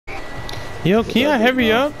Yo, can you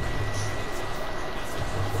hurry up?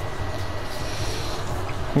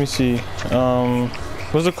 Let me see.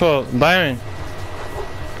 What's it called? Byron.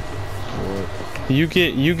 You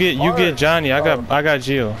get Johnny. I got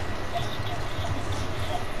Gio.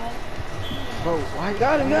 Bro, why?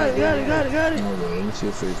 Got it. What's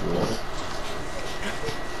your face, bro?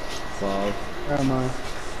 5. Never mind.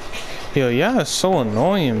 Yo, y'all are so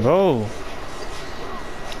annoying, bro.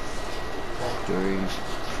 3.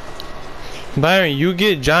 Byron, you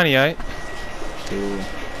get Johnny, right? 2.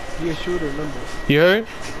 Be a shooter, remember. You heard?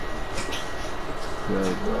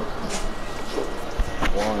 Good.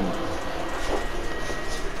 1.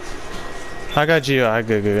 I got Gio. I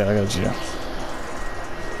got Gio.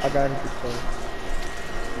 I got it before.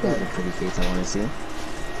 That's a pretty face I want to see.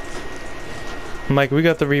 Mike, we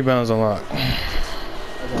got the rebounds a lot.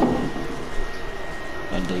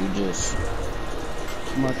 And then you just...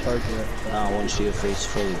 I'm not charging it. Now I want to see your face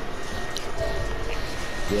fully.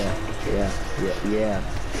 Yeah.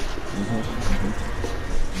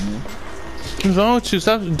 What's wrong with you?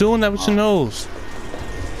 Stop doing that with your nose.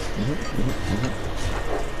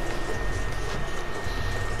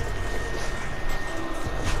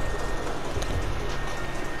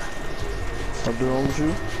 Something wrong with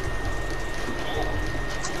you?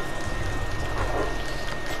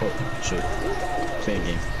 Oh, shit.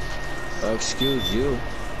 Thinking. Excuse you.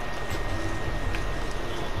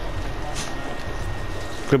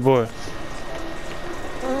 Good boy.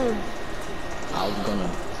 I was gonna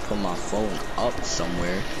put my phone up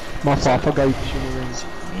somewhere. My fault, I forgot you shooting rings.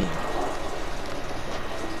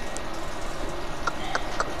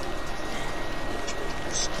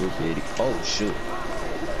 Stupid. Oh, shoot.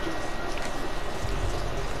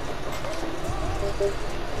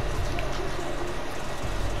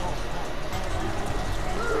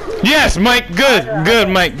 Yes, Mike. Good,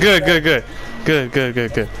 Mike. Good.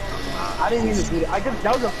 I didn't mean to do that.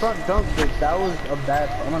 That was a front dunk, but that was a bad.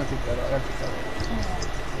 I'm gonna take that out.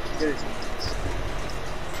 Good.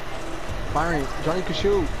 Byron, Johnny can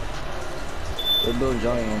shoot. We're building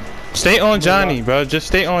Johnny on. Stay on Johnny, bro. Just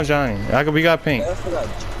stay on Johnny. We got pink.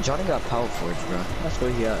 Johnny got power forge, bro. That's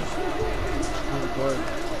what he has.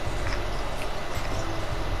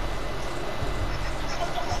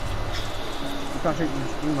 You can't take the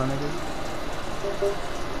screen, my nigga.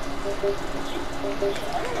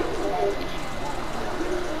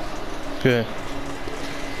 Good.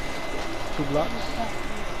 2 blocks.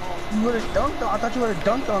 You would've dunked on. I thought you would've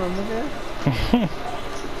dunked on him, nigga.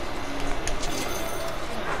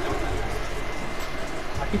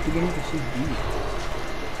 I keep forgetting to shoot deep.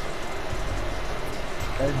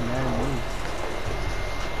 That is mad move.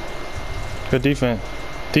 Good defense.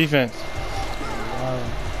 Defense. Wow.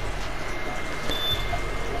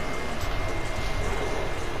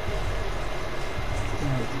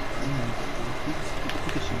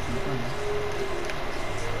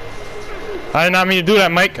 I did not mean to do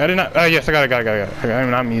that, Mike. I did not. Yes, I got it. I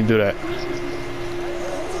did not mean to do that.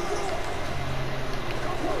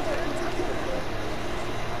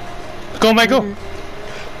 Go, Mike, go.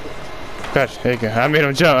 Gosh, there you go. I made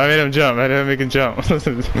him jump. I didn't make him jump.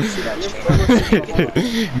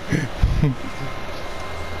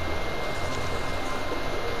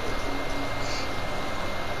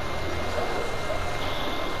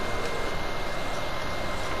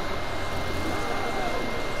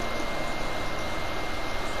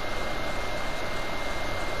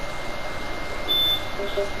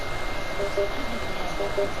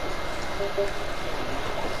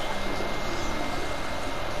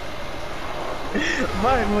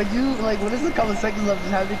 But when you when it's a couple seconds of just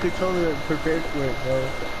having the controller prepared for it, bro.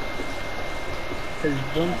 Cause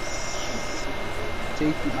once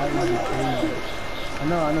safety, I know he's crazy. I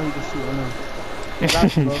know he can shoot. I know. I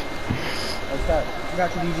got you, bro. What's that? I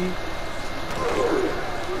got you, DG.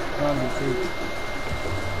 Come on, dude.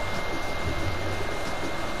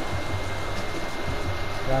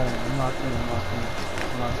 Got it. I'm locked in.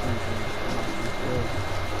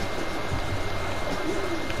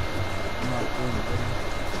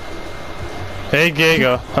 There you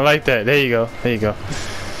go. I like that. There you go.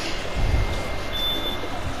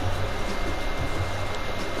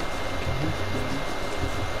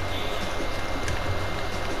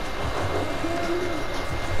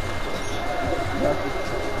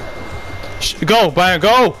 Go, Byron,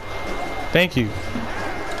 go! Thank you.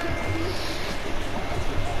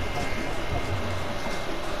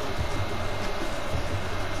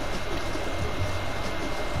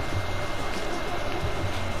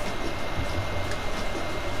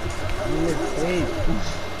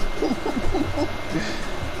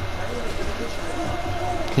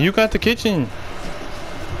 You got the kitchen.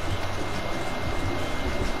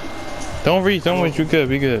 Don't reach. Don't reach. We good.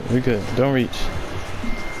 We good. We good. Don't reach.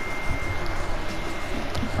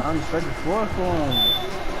 I'm spread the floor for him.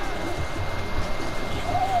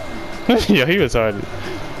 Yeah, he retarded.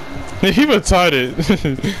 He retarded.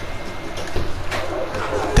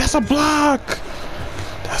 That's a block.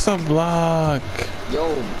 That's a block.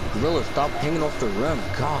 Yo, Gorilla, stop hanging off the rim.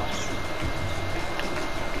 Gosh.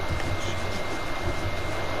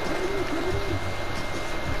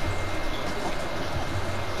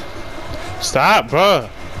 Stop, bro.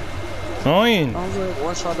 Annoying.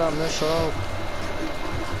 One shot that mess up.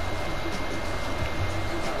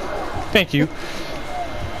 Thank you.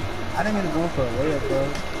 I didn't even go for a layup,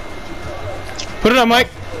 bro. Put it up, Mike.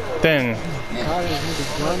 Then.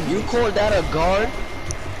 You called that a guard?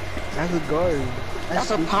 That's a guard. That's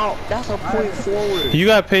a pound. That's a point forward. You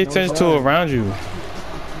gotta pay attention to around you.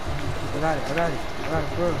 I got it,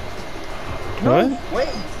 bro. What? Wait!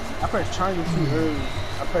 I pressed triangle too early.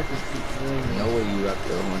 I pressed it too early. No way you wrapped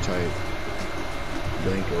the one try to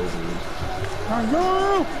blink over you. Oh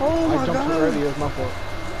no! Oh my god! I jumped too early, it was my fault.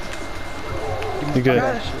 You good. I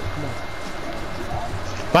got that shit. Come on.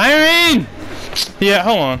 Byron! Yeah,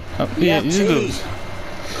 hold on. Yeah, Yeah, you lose.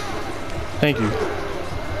 Thank you.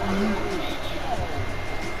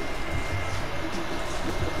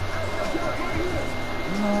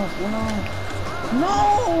 No,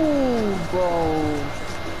 bro.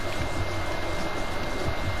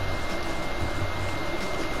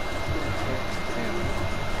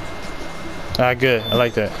 Ah, good. I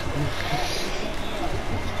like that.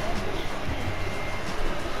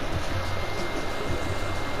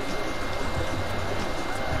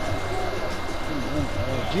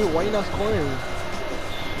 Gio, why you not scoring?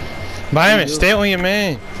 Byron, stay on your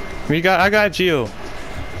man. I got Gio.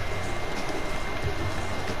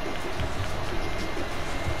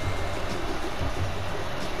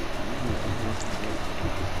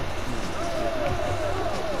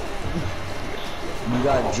 You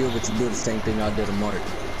got Jill, but you do the same thing I did to Mark.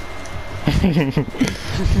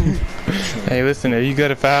 Hey, listen, if you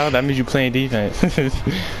got a foul, that means you playing defense.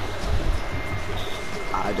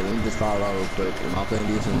 I did. Let me just foul out real quick. Am I playing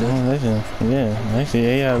defense? Oh, listen, yeah, actually,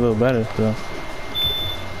 they got a little better, so.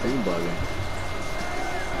 Are you bugging?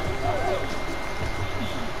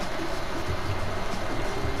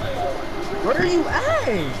 Where are you at?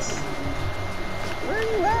 Where are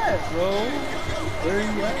you at, bro? Where are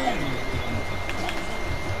you at?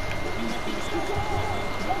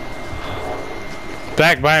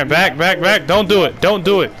 Back, Byron, back. Don't do it. Don't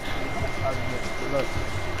do it.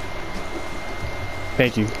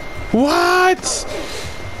 Thank you. What?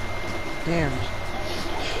 Damn.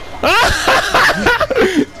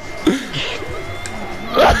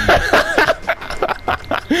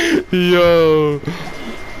 Yo,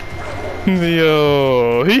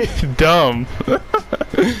 he's dumb.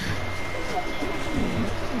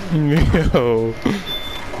 Yo.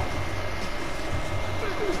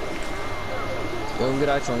 Yo, get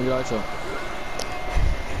out, get out.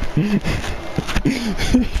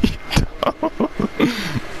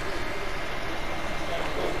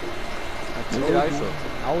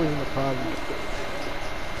 I was in the problem.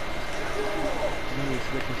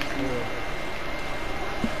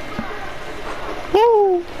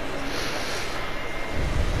 Woo!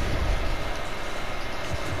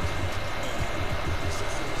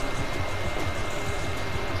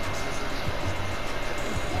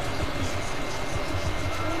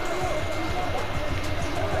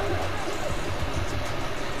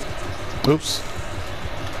 Oops.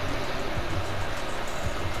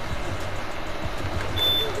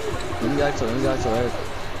 Let me got you, Eric.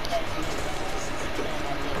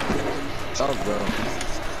 Shut up, bro.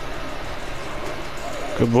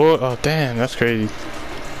 Good boy. Oh, damn, that's crazy.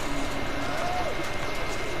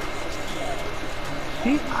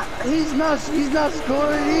 He's not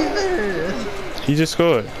scoring either. He just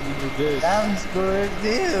scored. I'm scored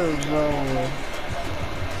too, bro.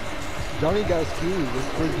 Johnny got skewed. Let's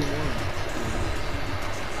play game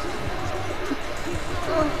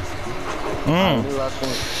Mm. Last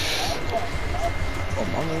one. Oh,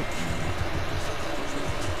 mama.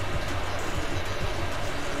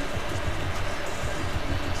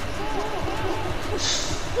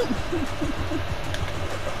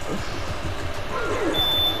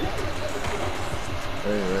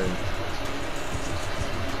 Hey.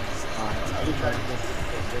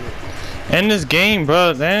 End this game,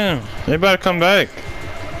 bro. Damn. They better come back.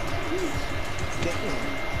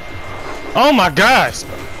 Oh my gosh.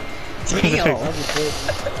 Damn.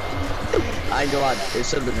 I ain't gonna lie, it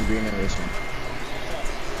should have been a green animation.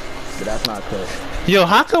 But that's not cool. Yo,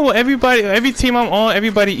 how come every team I'm on,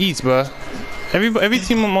 everybody eats, bro? Every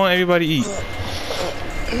team I'm on, everybody eats.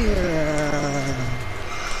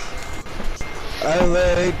 I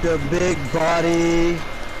like the big body.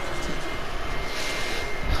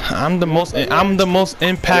 I'm the most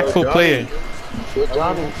impactful player. Yo,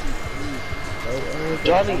 Johnny.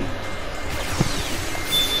 Johnny.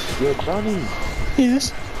 Yo, Johnny.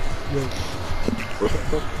 Yes.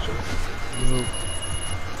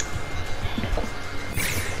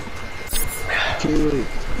 Kaylee.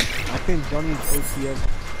 I think Johnny's OCS.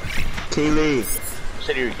 Kaylee. You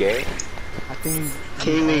said you're gay? I think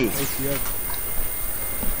Kaylee. OCS.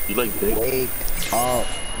 You like big? Wake up.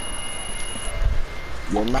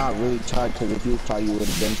 You're not really tired, because if you were tired, you would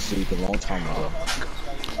have been asleep a long time ago.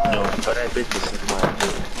 No, tell that bitch to suck my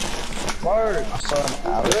dick. Word. I saw an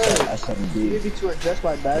Alex at SMD. Maybe to adjust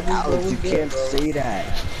my badges. Alex, you can't say that.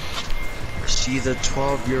 She's a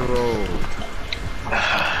 12-year-old.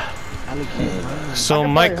 So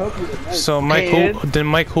Mike,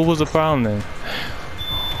 who was the problem then?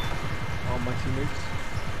 All my teammates.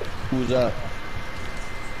 Who's that?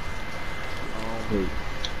 Wait.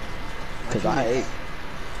 Cause I ate.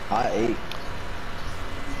 I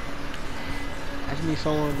just need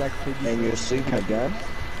someone that could play. And you're sleeping again?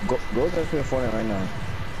 Go to Fortnite right now.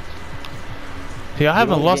 Yeah, I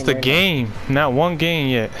haven't don't lost a game game, not one game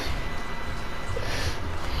yet.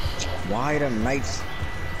 Why the Knights?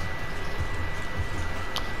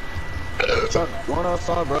 Chuck, going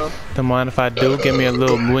outside, bro. Don't mind if I do. Give me a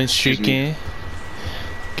little win streak in.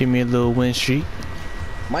 Give me a little win streak.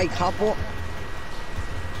 Mike, hop on.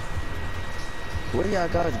 Where y'all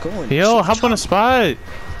guys going? Yo, hop on the spot.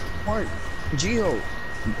 Mark, Gio,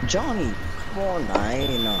 Johnny, come on, I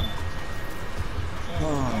ain't know.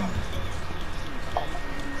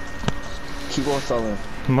 Keep on selling.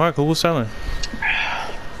 Mark, who was selling?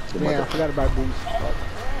 Yeah, I forgot about boots.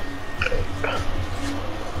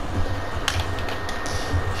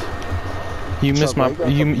 You missed my Chuck, why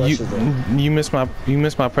you got you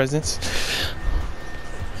missed my presence.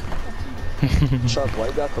 Chuck, why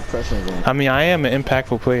you got compressions on? I mean, I am an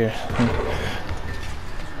impactful player.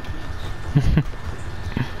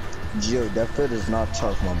 Gio, that fit is not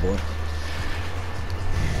tough, my boy.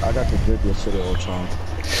 I got the grip yesterday all the time.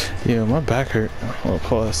 Yeah, my back hurt. Oh,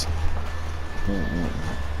 pause.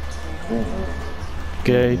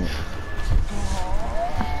 Gay.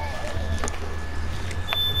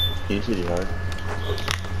 He's pretty hard.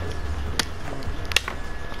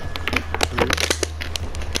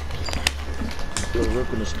 Yo,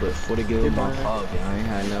 ripping the split. 40 gave with my pub, I ain't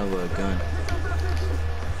had nothing but a gun.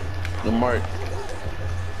 The Mark.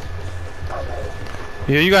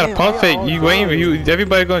 Yeah, you got a pump fake. You waiting for you.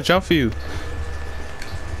 Everybody gonna jump for you.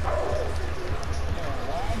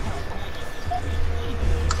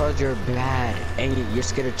 Cause you're bad and you're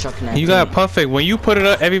scared of chucking that. You got a pump fake. When you put it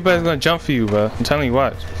up, everybody's gonna jump for you, bro. I'm telling you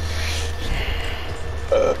what.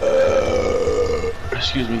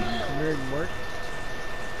 Excuse me.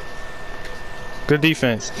 Good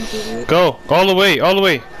defense. Go all the way, all the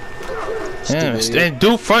way. Yeah, and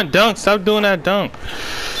do front dunk. Stop doing that dunk.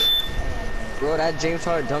 Bro, that James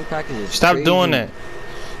Harden dunk package is Stop crazy. doing that.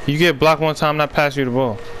 You get blocked one time, not pass you the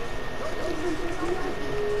ball.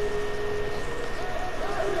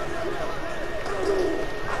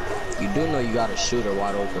 You do know you got a shooter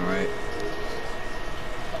wide open, right?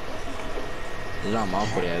 It's not my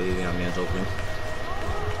fault that leaving our man's open.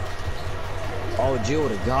 Oh, Gio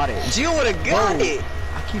would've got it. Gio would've got it!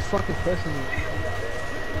 I keep fucking pressing it.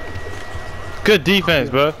 Good defense,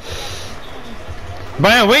 bro.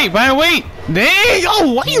 Brian, wait, Brian, wait. Dang,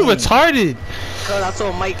 yo, why you retarded? Cause I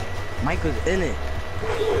saw Mike was in it.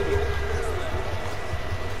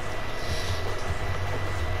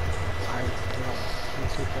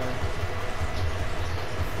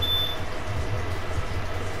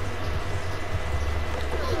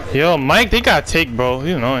 Yo, Mike, they got take, bro.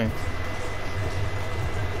 You annoying.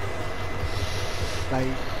 Like,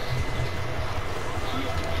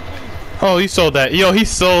 oh, he sold that. Yo, he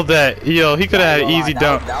sold that. Yo, he could have had an easy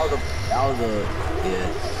dunk. That was a yeah.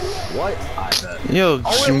 What? I bet. Yo,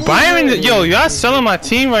 Oh, Byron, yo, y'all selling my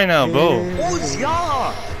team right now, bro. Who's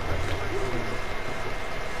y'all?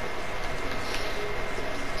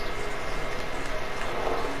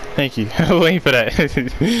 Thank you. Waiting for that.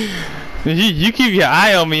 you keep your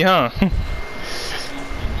eye on me, huh?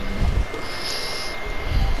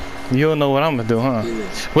 You don't know what I'm gonna do, huh?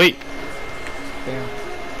 Wait. damn.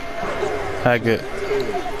 Alright, good.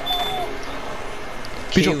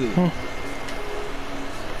 Kiwi.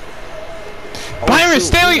 Byron,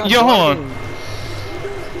 stay. Yo, hold on.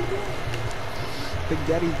 Big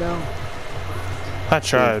Daddy's down. I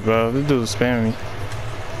tried, bro. This dude was spamming me.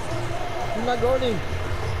 You're not guarding.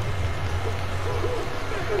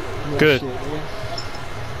 Good. Shit,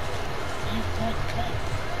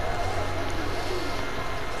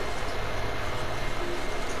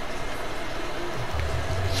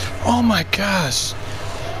 Oh my gosh.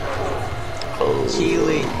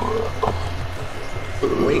 Keely.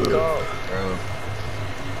 Wake up, bro.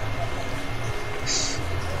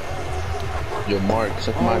 Yo, Mark,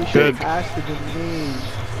 suck my dick. Good. Pass to the name.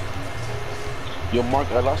 Yo, Mark,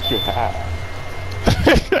 I lost your hat.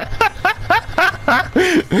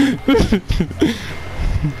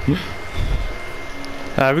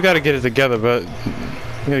 We gotta get it together, but we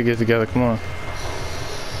gotta get it together. Come on.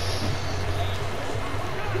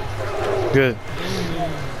 Good.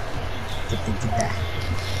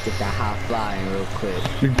 Get that high flying real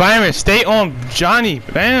quick. Byron, stay on Johnny.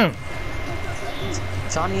 Bam.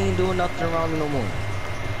 Johnny ain't doing nothing around me no more.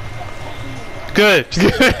 Good.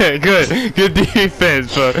 Good. Good. Good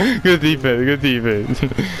defense, bro. Good defense. Good defense.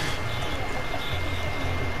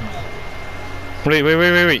 Wait.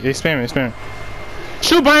 They spam.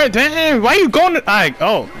 Shoot, Byron. Damn. Why you going to...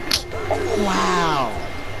 Oh. Wow.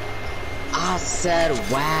 I said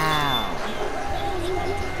wow.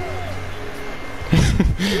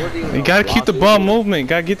 You gotta keep the ball moving.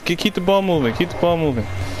 Gotta keep the ball moving. Keep the ball moving.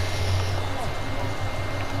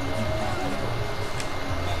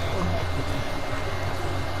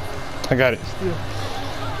 I got it.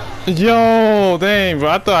 Yo, dang, bro.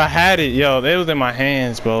 I thought I had it. Yo, it was in my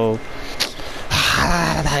hands, bro. What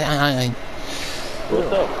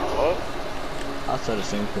the fuck? I said the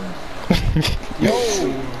same thing. Yo!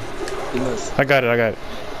 He missed. I got it.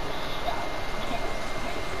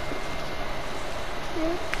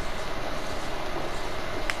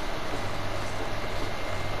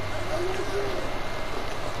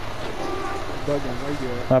 Bugging right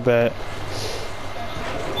there. My bad.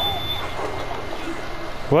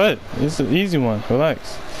 What? It's an easy one.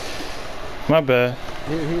 Relax. My bad.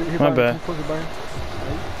 Here, My bad. Come closer, Byron.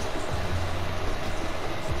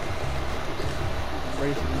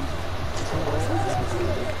 Ready for these.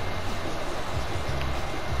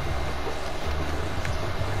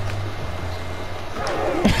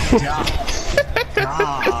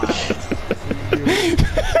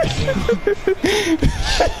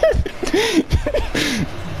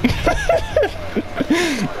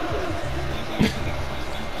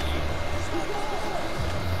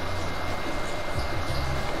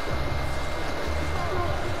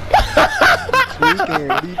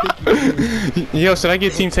 Yo, should I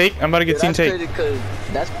get team take? I'm about to get team take.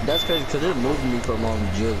 That's crazy because it moved me from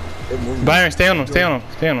Jill. It moved me. Byron, stay on him. The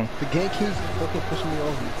game keeps fucking pushing me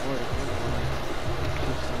over.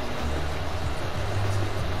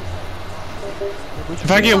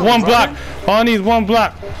 If I get one block, all I need is one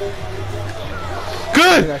block.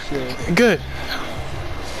 Good. Good.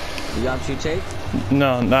 You got two take?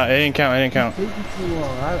 No, it didn't count. Take it too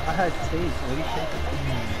long. I had tape. What do you take?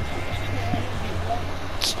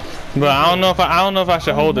 But I don't know if I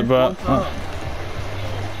should hold it, but. Oh,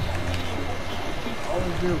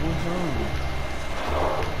 good. What's wrong?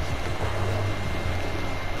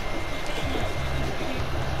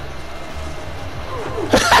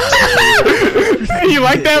 You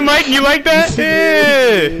like that, Mike? You like that?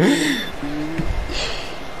 Yeah.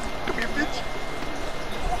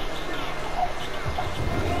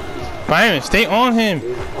 Byron, stay on him.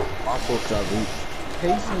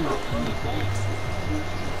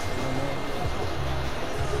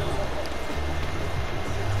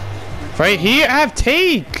 Right here, I have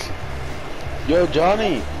take. Yo,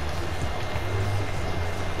 Johnny.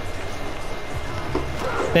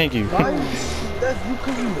 Thank you. That's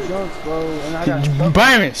because you jumped, bro. And I got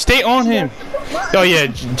Byron, stay on him. Oh yeah,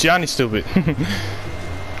 Johnny's stupid.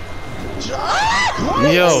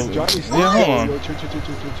 Yo, hold on.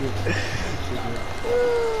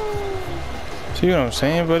 See what I'm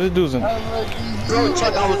saying, bro? This dude's Bro,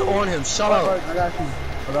 Chuck, I was on him. Shut up. I got you,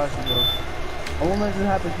 bro. I won't let this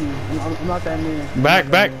happen to you. I'm not that man.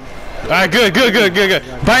 back. Alright, good.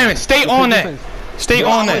 Byron, stay on that. Stay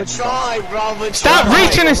on that. Stop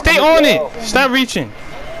reaching and stay on it. Stop reaching.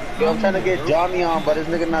 Yo, I'm trying to get Johnny on, but this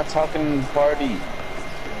nigga not talking party.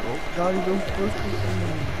 Johnny, go first.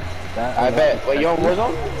 I bet. Wait, yo, where's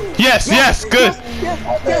on? Yes, good.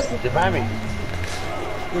 Yes. Define me.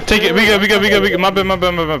 Take it. We good. My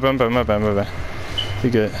bad. We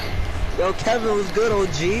good. Yo, Kevin was good,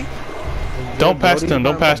 OG. Don't pass them.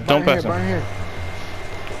 Don't pass him.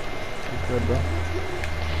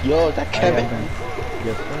 Yo, is that Kevin?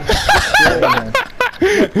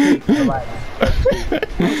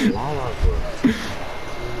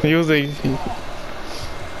 He was a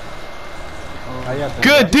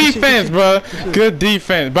good defense, bro. Good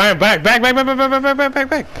defense. Byron, back.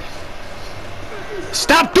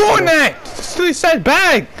 Stop doing that. He said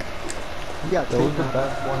back. Yeah, those the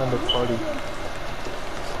best one on the party.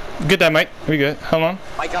 Get that, Mike. We good. Hold on.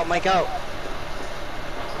 Mike out.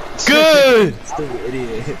 Good. Stupid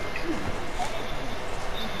idiot.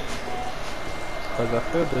 Cause I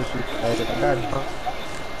feel disrespected.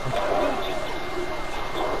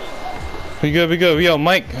 We good. Yo,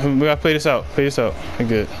 Mike, we gotta play this out. We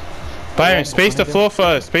good. Byron, space the floor for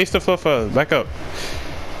us. Back up.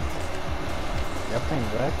 Y'all playing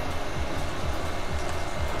black?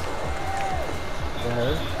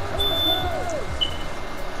 Yeah.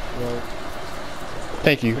 Yo,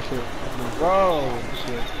 Thank you. bro.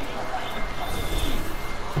 Shit.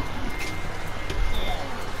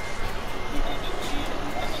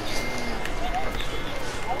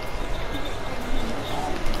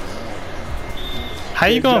 How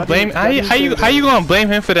you gonna blame? How you gonna blame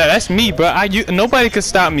him for that? That's me, bro. Nobody could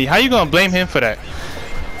stop me. How you gonna blame him for that?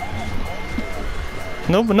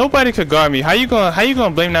 Nobody could guard me. How you gonna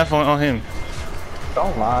blame that on him?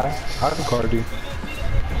 Don't lie. I can guard you.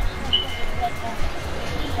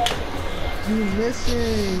 You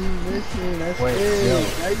missing. That's Wait, it. yo.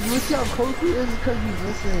 You see how close he is because he's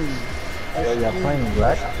missing. Yo, y'all playing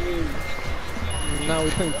black? No, we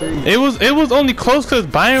playing 3. It was only close because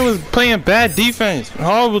Byron was playing bad defense,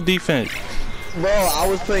 horrible defense. Bro, I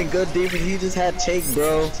was playing good defense. He just had take,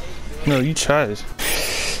 bro. No, you trash.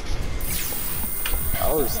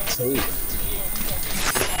 I was take.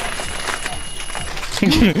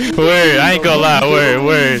 Word, I ain't gonna lie.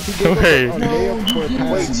 Word.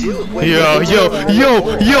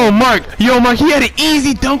 Yo, Mark. He had an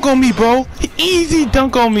easy dunk on me, bro. Easy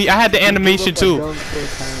dunk on me. I had the animation too.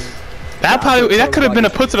 That could have been a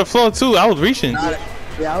put to the floor too. I was reaching. Yeah,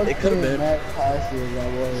 I was playing mad passes. I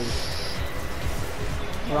was.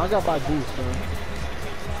 Well, I got my boost, man.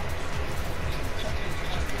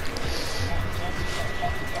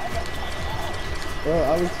 Bro,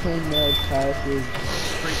 I was playing mad passes.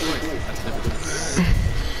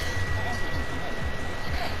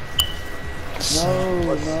 No.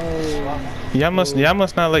 Y'all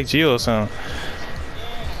must not like Gio or something.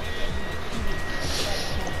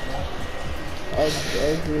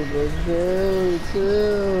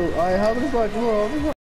 Chill. Alright, how many blocks?